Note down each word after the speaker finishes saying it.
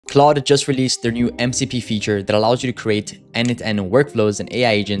Claude just released their new MCP feature that allows you to create n8n workflows and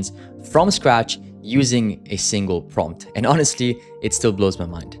AI agents from scratch using a single prompt. And honestly, it still blows my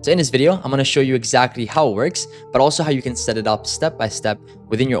mind. So in this video, I'm going to show you exactly how it works, but also how you can set it up step by step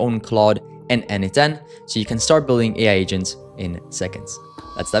within your own Claude and n8n so you can start building AI agents in seconds.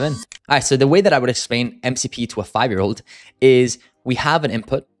 Let's dive in. All right, so the way that I would explain MCP to a 5-year-old is we have an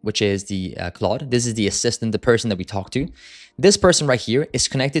input, which is the Claude. This is the assistant, the person that we talk to. This person right here is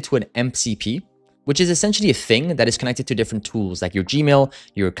connected to an MCP, which is essentially a thing that is connected to different tools like your Gmail,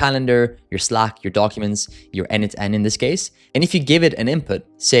 your calendar, your Slack, your documents, your n8n in this case. And if you give it an input,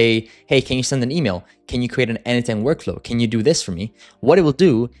 say, hey, can you send an email? Can you create an n8n workflow? Can you do this for me? What it will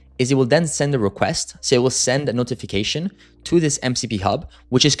do is it will then send a request. So it will send a notification to this MCP hub,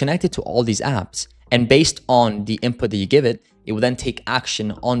 which is connected to all these apps. And based on the input that you give it, it will then take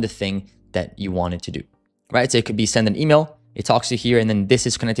action on the thing that you want it to do, right? So it could be send an email. It talks to here, and then this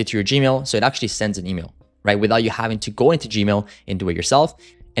is connected to your Gmail. So it actually sends an email, right? Without you having to go into Gmail and do it yourself.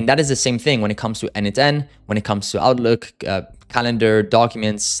 And that is the same thing when it comes to n8n, when it comes to Outlook, calendar,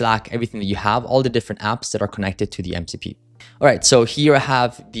 documents, Slack, everything that you have, all the different apps that are connected to the MCP. All right, so here I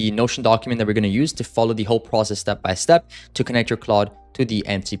have the Notion document that we're going to use to follow the whole process step by step to connect your Claude to the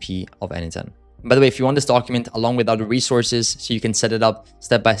MCP of n8n. By the way, if you want this document along with other resources so you can set it up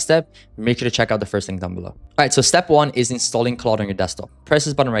step by step, make sure to check out the first link down below. All right, so step 1 is installing Claude on your desktop. Press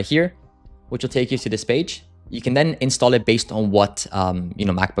this button right here, which will take you to this page. You can then install it based on what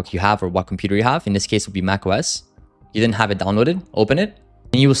MacBook you have or what computer you have. In this case, it would be macOS. You then have it downloaded, open it,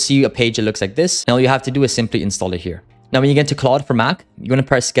 and you will see a page that looks like this. And all you have to do is simply install it here. Now, when you get to Claude for Mac, you're going to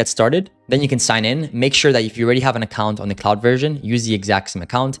press get started. Then you can sign in. Make sure that if you already have an account on the cloud version, use the exact same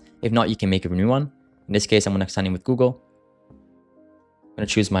account. If not, you can make a new one. In this case, I'm going to sign in with Google. I'm going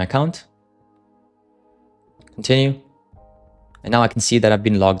to choose my account. Continue. And now I can see that I've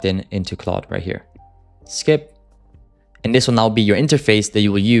been logged in into Claude right here. Skip. And this will now be your interface that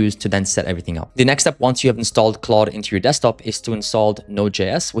you will use to then set everything up. The next step, once you have installed Claude into your desktop, is to install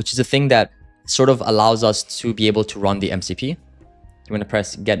Node.js, which is a thing that sort of allows us to be able to run the MCP. You want to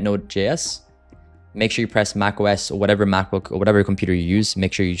press get Node.js. Make sure you press macOS or whatever MacBook or whatever computer you use.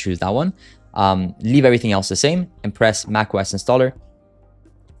 Make sure you choose that one. Leave everything else the same and press macOS installer.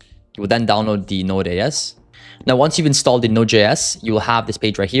 You will then download the Node.js. Now, once you've installed the Node.js, you will have this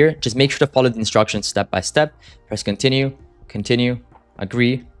page right here. Just make sure to follow the instructions step by step. Press continue, continue,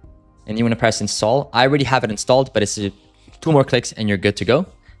 agree, and you want to press install. I already have it installed, but it's 2 more clicks and you're good to go.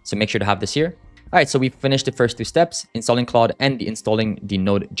 So make sure to have this here. All right, so we've finished the first 2 steps, installing Claude and installing the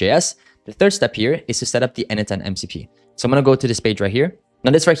Node.js. The third step here is to set up the n8n MCP. So I'm going to go to this page right here.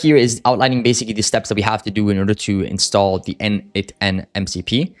 Now, this right here is outlining basically the steps that we have to do in order to install the n8n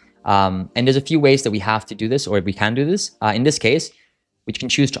MCP. And there's a few ways that we have to do this, or we can do this. In this case, we can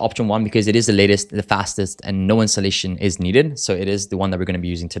choose to option 1 because it is the latest, the fastest, and no installation is needed. So it is the one that we're going to be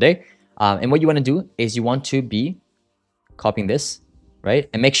using today. And what you want to do is you want to be copying this, right?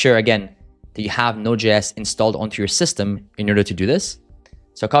 And make sure, again, that you have Node.js installed onto your system in order to do this.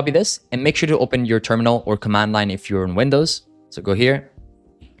 So copy this and make sure to open your terminal or command line if you're on Windows. So go here,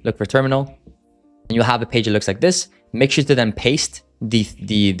 look for terminal, and you'll have a page that looks like this. Make sure to then paste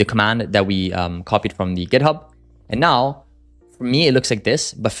the command that we copied from the GitHub. And now, for me, it looks like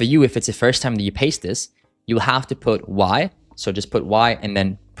this. But for you, if it's the first time that you paste this, you'll have to put Y. So just put Y and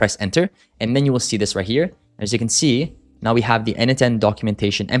then press enter. And then you will see this right here. As you can see, now we have the n8n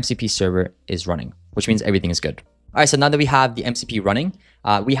documentation MCP server is running, which means everything is good. All right, so now that we have the MCP running,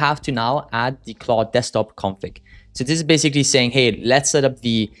 we have to now add the Claude Desktop config. So this is basically saying, hey, let's set up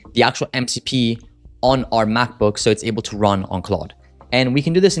the actual MCP on our MacBook so it's able to run on Claude. And we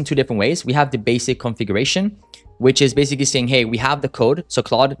can do this in 2 different ways. We have the basic configuration, which is basically saying, hey, we have the code. So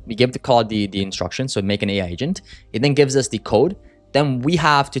Claude, we give the Claude the instructions, so make an AI agent. It then gives us the code. Then we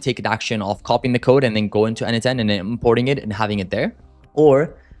have to take an action of copying the code and then go into n8n and then importing it and having it there.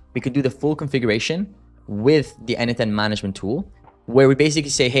 Or we could do the full configuration with the n8n management tool, where we basically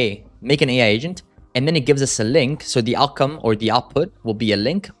say, hey, make an AI agent, and then it gives us a link. So the outcome or the output will be a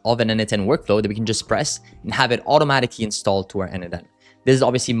link of an n8n workflow that we can just press and have it automatically installed to our n8n. This is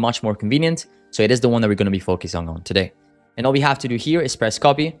obviously much more convenient. So it is the one that we're going to be focusing on today. And all we have to do here is press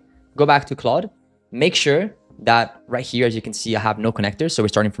copy, go back to Claude, make sure that right here, as you can see, I have no connectors. So we're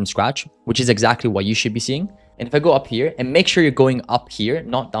starting from scratch, which is exactly what you should be seeing. And if I go up here and make sure you're going up here,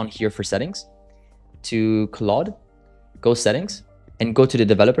 not down here for settings, to Claude, go settings and go to the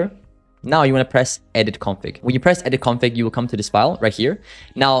developer. Now you want to press edit config. When you press edit config, you will come to this file right here.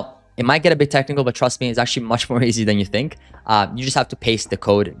 Now, it might get a bit technical, but trust me, it's actually much more easy than you think. You just have to paste the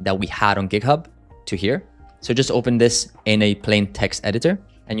code that we had on GitHub to here. So just open this in a plain text editor.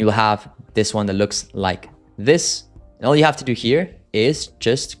 and you'll have this one that looks like this. And all you have to do here is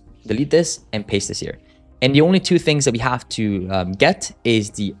just delete this and paste this here. And the only two things that we have to get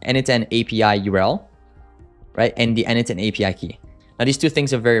is the n8n API URL, right? And the n8n API key. Now, these two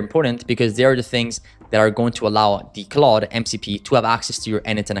things are very important because they are the things that are going to allow the Claude MCP to have access to your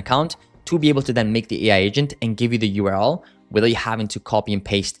n8n account to be able to then make the AI agent and give you the URL without you having to copy and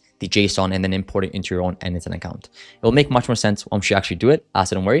paste the JSON and then import it into your own n8n account. It will make much more sense once you actually do it,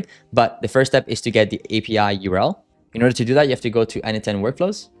 so don't worry. But the first step is to get the API URL. In order to do that, you have to go to n8n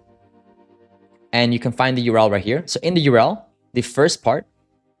workflows. And you can find the URL right here. So in the URL, the first part,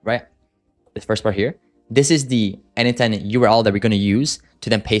 right? The first part here, this is the n8n URL that we're going to use to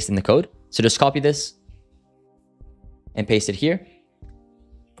then paste in the code. So just copy this and paste it here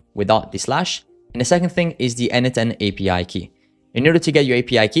without the slash. And the second thing is the n8n API key. In order to get your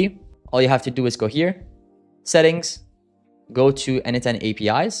API key, all you have to do is go here, settings, go to n8n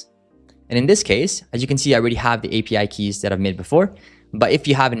APIs. And in this case, as you can see, I already have the API keys that I've made before. But if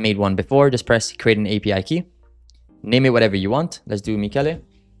you haven't made one before, just press create an API key. Name it whatever you want. Let's do Michele.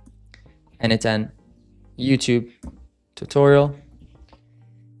 n8n YouTube tutorial.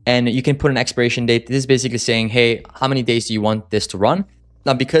 And you can put an expiration date. This is basically saying, hey, how many days do you want this to run?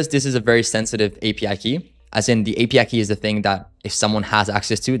 Now, because this is a very sensitive API key, as in the API key is the thing that if someone has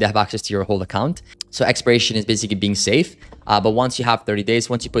access to, they have access to your whole account. So expiration is basically being safe. But once you have 30 days,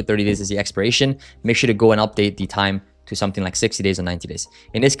 once you put 30 days as the expiration, make sure to go and update the time to something like 60 days or 90 days.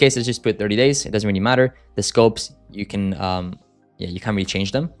 In this case, let's just put 30 days. It doesn't really matter. The scopes, you can, you can't really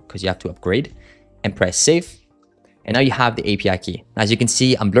change them because you have to upgrade and press save. And now you have the API key. As you can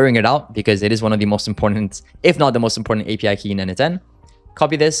see, I'm blurring it out because it is one of the most important, if not the most important API key in n8n.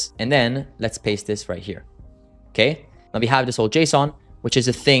 Copy this, and then let's paste this right here. Okay. Now we have this whole JSON, which is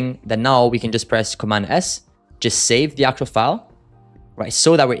a thing that now we can just press Command S, just save the actual file, right?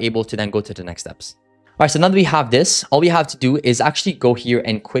 So that we're able to then go to the next steps. All right, so now that we have this, all we have to do is actually go here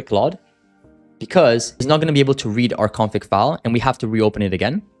and quit Claude because it's not going to be able to read our config file and we have to reopen it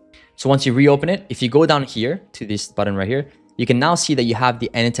again. So once you reopen it, if you go down here to this button right here, you can now see that you have the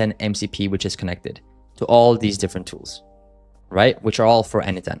n8n MCP, which is connected to all these different tools, right? Which are all for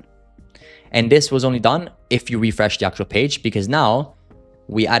n8n. And this was only done if you refresh the actual page because now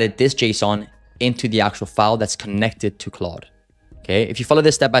we added this JSON into the actual file that's connected to Claude. Okay, if you follow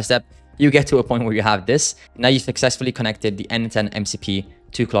this step by step, you get to a point where you have this. Now you've successfully connected the n8n MCP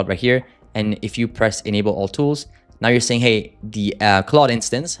to Claude right here. And if you press enable all tools, now you're saying, hey, the Claude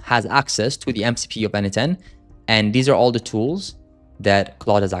instance has access to the MCP of n8n. And these are all the tools that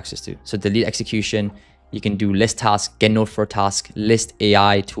Claude has access to. So delete execution, you can do list task, get node for task, list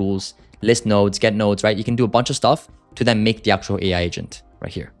AI tools, list nodes, get nodes, right? You can do a bunch of stuff to then make the actual AI agent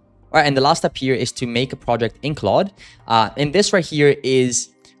right here. All right, and the last step here is to make a project in Claude. And this right here is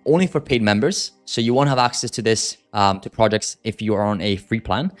only for paid members. So you won't have access to this to projects if you are on a free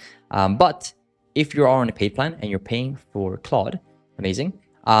plan. But if you are on a paid plan and you're paying for Claude, amazing.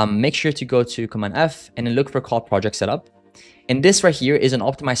 Make sure to go to Command F and then look for Claude project setup. And this right here is an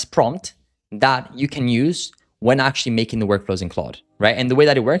optimized prompt that you can use when actually making the workflows in Claude, right? And the way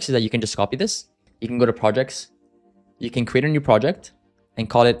that it works is that you can just copy this. You can go to projects. You can create a new project and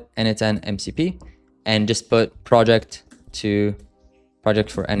call it n8n MCP and just put project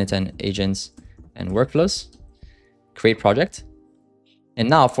for n8n agents and workflows, create project. And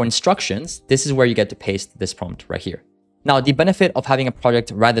now for instructions, this is where you get to paste this prompt right here. Now, the benefit of having a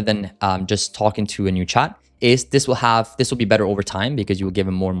project rather than just talking to a new chat is this will be better over time because you will give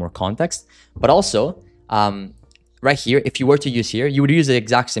them more and more context. But also right here, if you were to use here, you would use the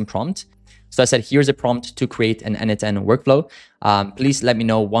exact same prompt. So I said, here's a prompt to create an n8n workflow. Please let me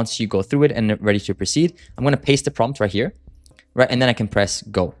know once you go through it and ready to proceed. I'm going to paste the prompt right here, right? And then I can press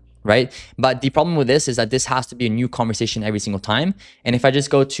go, right? But the problem with this is that this has to be a new conversation every single time. And if I just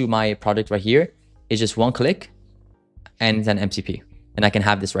go to my project right here, it's just one click and then MCP. And I can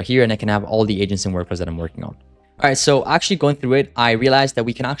have this right here and I can have all the agents and workflows that I'm working on. All right, so actually going through it, I realized that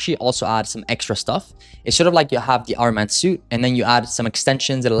we can actually also add some extra stuff. It's sort of like you have the Iron Man suit and then you add some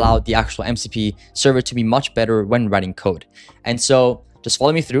extensions that allow the actual MCP server to be much better when writing code. And so just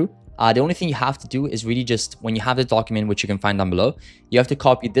follow me through. The only thing you have to do is really just when you have the document, which you can find down below, you have to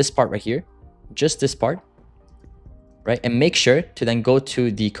copy this part right here, just this part, right? And make sure to then go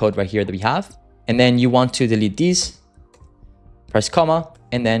to the code right here that we have. And then you want to delete these, press comma,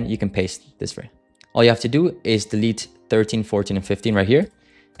 and then you can paste this right. All you have to do is delete 13, 14, and 15 right here,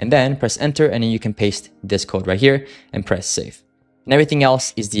 and then press enter, and then you can paste this code right here and press save. And everything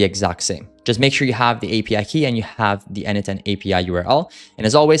else is the exact same. Just make sure you have the API key and you have the n8n API URL. And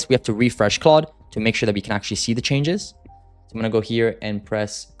as always, we have to refresh Claude to make sure that we can actually see the changes. So I'm going to go here and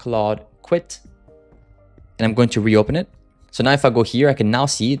press Claude quit, and I'm going to reopen it. So now if I go here, I can now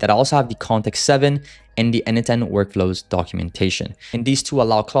see that I also have the context 7 and the n8n workflows documentation. And these two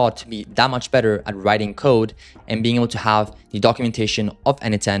allow Claude to be that much better at writing code and being able to have the documentation of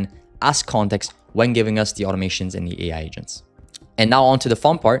n8n as context when giving us the automations and the AI agents. And now on to the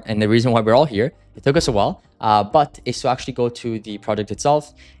fun part, and the reason why we're all here. It took us a while, but is to actually go to the project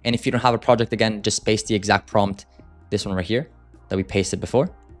itself. And if you don't have a project, again, just paste the exact prompt, this one right here, that we pasted before.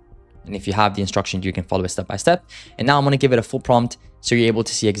 And if you have the instructions, you can follow it step by step. And now I'm going to give it a full prompt so you're able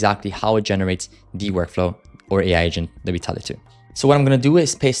to see exactly how it generates the workflow or AI agent that we tell it to. So what I'm going to do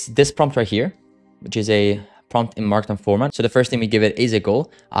is paste this prompt right here, which is a prompt in Markdown format. So the first thing we give it is a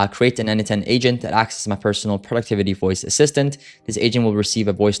goal, create an n8n agent that acts as my personal productivity voice assistant. This agent will receive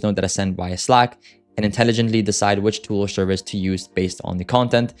a voice note that I send via Slack and intelligently decide which tool or service to use based on the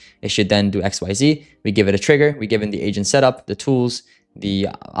content. It should then do XYZ. We give it a trigger. We give it the agent setup, the tools, the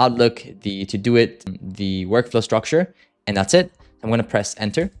outlook, the to do it, the workflow structure, and that's it. I'm going to press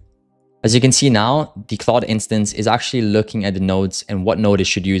enter. As you can see now, the Claude instance is actually looking at the nodes and what node it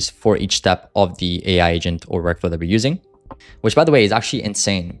should use for each step of the AI agent or workflow that we're using, which by the way is actually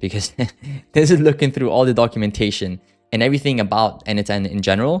insane because this is looking through all the documentation and everything about n8n in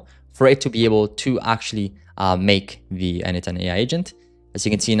general for it to be able to actually make the n8n AI agent. As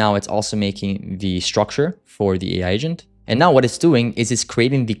you can see now, it's also making the structure for the AI agent. And now what it's doing is it's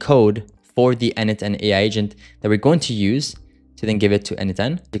creating the code for the n8n AI agent that we're going to use to then give it to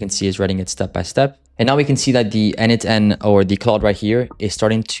n8n. You can see it's writing it step by step. And now we can see that the n8n or the Claude right here is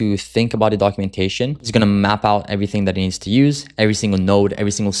starting to think about the documentation. It's going to map out everything that it needs to use, every single node,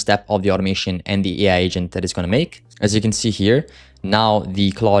 every single step of the automation and the AI agent that it's going to make. As you can see here, now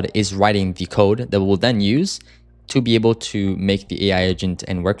the Claude is writing the code that we'll then use to be able to make the AI agent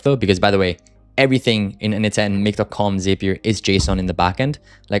and workflow. Because by the way, everything in n8n, make.com, Zapier is JSON in the backend.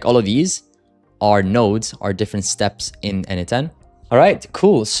 Like all of these are nodes, are different steps in n8n. All right,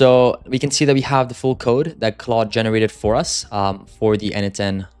 cool. So we can see that we have the full code that Claude generated for us for the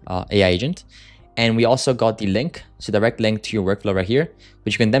n8n AI agent. And we also got the link, so direct link to your workflow right here,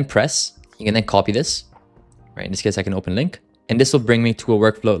 which you can then press. You can then copy this, right? In this case, I can open link. And this will bring me to a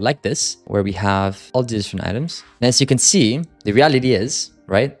workflow like this, where we have all the different items. And as you can see, the reality is,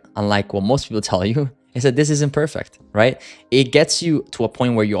 right, unlike what most people tell you, is that this isn't perfect, right? It gets you to a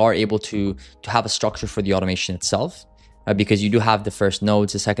point where you are able to have a structure for the automation itself, right? Because you do have the first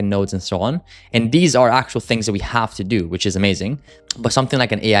nodes, the second nodes, and so on. And these are actual things that we have to do, which is amazing. But something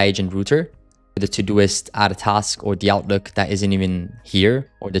like an AI agent router, the Todoist, add a task, or the Outlook that isn't even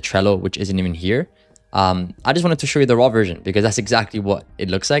here, or the Trello, which isn't even here. I just wanted to show you the raw version because that's exactly what it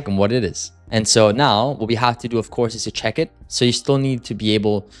looks like and what it is. And so now what we have to do, of course, is to check it. So you still need to be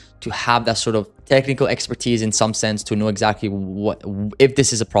able to have that sort of technical expertise in some sense to know exactly what, if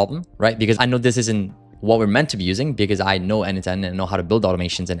this is a problem, right? Because I know this isn't what we're meant to be using because I know n8n and know how to build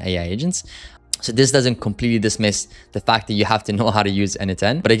automations and AI agents. So this doesn't completely dismiss the fact that you have to know how to use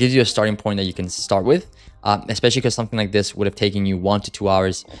n8n, but it gives you a starting point that you can start with, especially because something like this would have taken you 1 to 2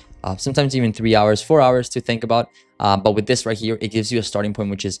 hours, sometimes even 3 hours, 4 hours to think about. But with this right here, it gives you a starting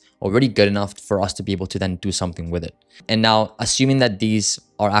point, which is already good enough for us to be able to then do something with it. And now, assuming that these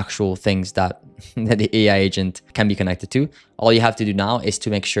are actual things that, that the AI agent can be connected to, all you have to do now is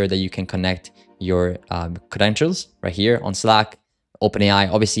to make sure that you can connect your credentials right here on Slack,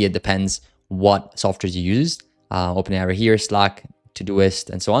 OpenAI. Obviously, it depends what software you use. OpenAI right here, Slack, Todoist,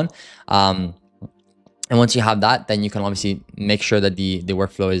 and so on. And once you have that, then you can obviously make sure that the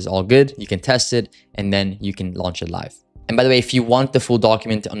workflow is all good. You can test it, and then you can launch it live. And by the way, if you want the full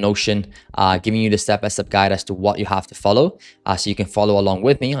document on Notion, giving you the step-by-step guide as to what you have to follow, so you can follow along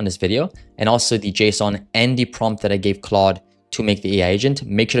with me on this video, and also the JSON and the prompt that I gave Claude to make the AI agent,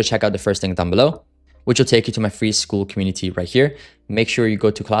 make sure to check out the first link down below, which will take you to my free school community right here. Make sure you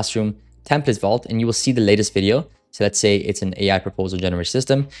go to Classroom, Templates Vault, and you will see the latest video. So let's say it's an AI proposal generation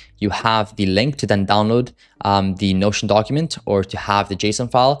system. You have the link to then download the Notion document or to have the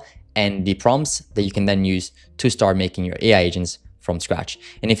JSON file and the prompts that you can then use to start making your AI agents from scratch.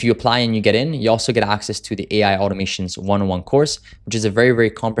 And if you apply and you get in, you also get access to the AI Automations 101 course, which is a very, very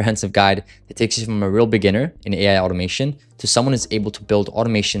comprehensive guide that takes you from a real beginner in AI automation to someone who's able to build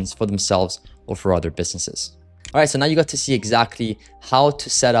automations for themselves or for other businesses. All right, so now you got to see exactly how to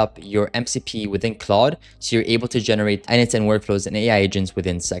set up your MCP within Claude so you're able to generate n8n workflows and AI agents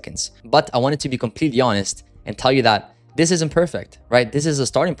within seconds. But I wanted to be completely honest and tell you that this isn't perfect, right? This is a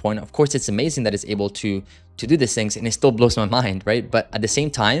starting point. Of course, it's amazing that it's able to do these things and it still blows my mind, right? But at the same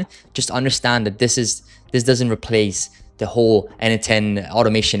time, just understand that this doesn't replace the whole n8n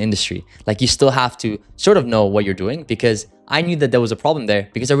automation industry. Like you still have to sort of know what you're doing because I knew that there was a problem there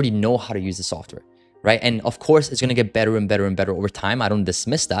because I already know how to use the software, right? And of course, it's going to get better and better and better over time. I don't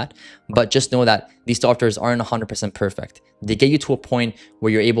dismiss that, but just know that these softwares aren't 100% perfect. They get you to a point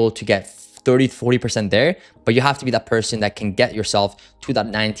where you're able to get 30 to 40% there, but you have to be that person that can get yourself to that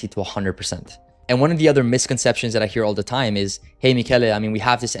 90 to 100%. And one of the other misconceptions that I hear all the time is, hey, Michele, I mean, we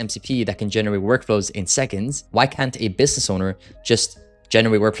have this MCP that can generate workflows in seconds. Why can't a business owner just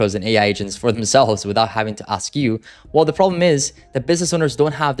generate workflows and AI agents for themselves without having to ask you? Well, the problem is that business owners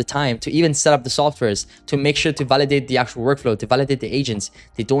don't have the time to even set up the softwares, to make sure to validate the actual workflow, to validate the agents.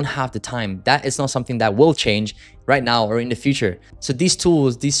 They don't have the time. That is not something that will change right now or in the future. So these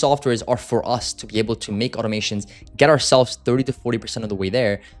tools, these softwares are for us to be able to make automations, get ourselves 30 to 40% of the way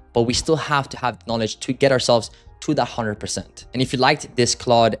there, but we still have to have knowledge to get ourselves to that 100%. And if you liked this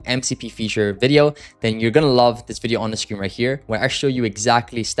Claude MCP feature video, then you're gonna love this video on the screen right here, where I show you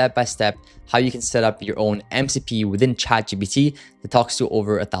exactly step by step how you can set up your own MCP within ChatGPT that talks to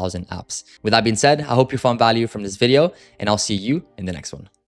over 1,000 apps. With that being said, I hope you found value from this video, and I'll see you in the next one.